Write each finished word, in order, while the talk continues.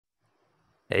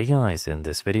Hey guys, in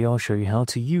this video I'll show you how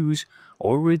to use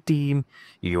or redeem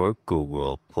your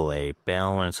Google Play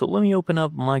balance. So let me open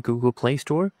up my Google Play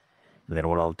Store. And then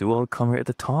what I'll do, I'll come here at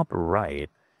the top right.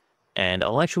 And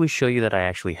I'll actually show you that I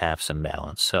actually have some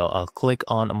balance. So I'll click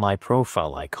on my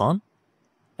profile icon.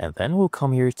 And then we'll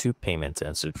come here to payments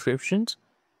and subscriptions.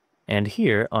 And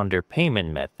here under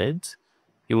payment methods,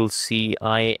 you will see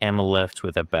I am left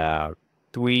with about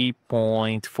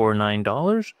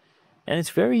 $3.49. And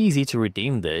it's very easy to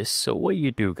redeem this. So what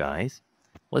you do, guys,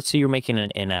 let's say you're making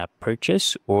an in-app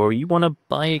purchase or you want to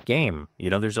buy a game.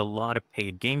 There's a lot of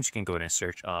paid games. You can go ahead and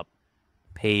search up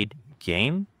paid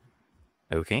game.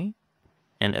 Okay.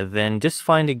 And then just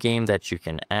find a game that you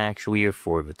can actually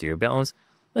afford with your balance.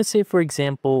 Let's say, for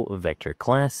example, Vector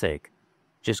Classic.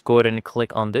 Just go ahead and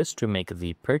click on this to make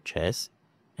the purchase.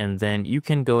 And then you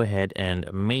can go ahead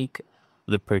and make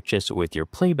the purchase with your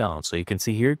Play balance. So you can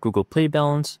see here, Google Play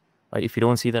balance. If you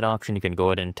don't see that option, you can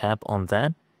go ahead and tap on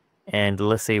that. And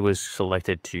let's say it was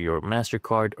selected to your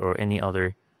MasterCard or any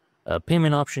other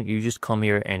payment option. You just come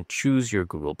here and choose your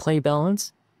Google Play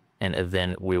balance. And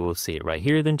then we will see it right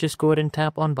here. Then just go ahead and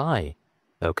tap on buy.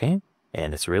 Okay?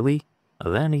 And it's really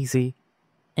that easy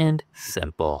and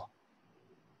simple.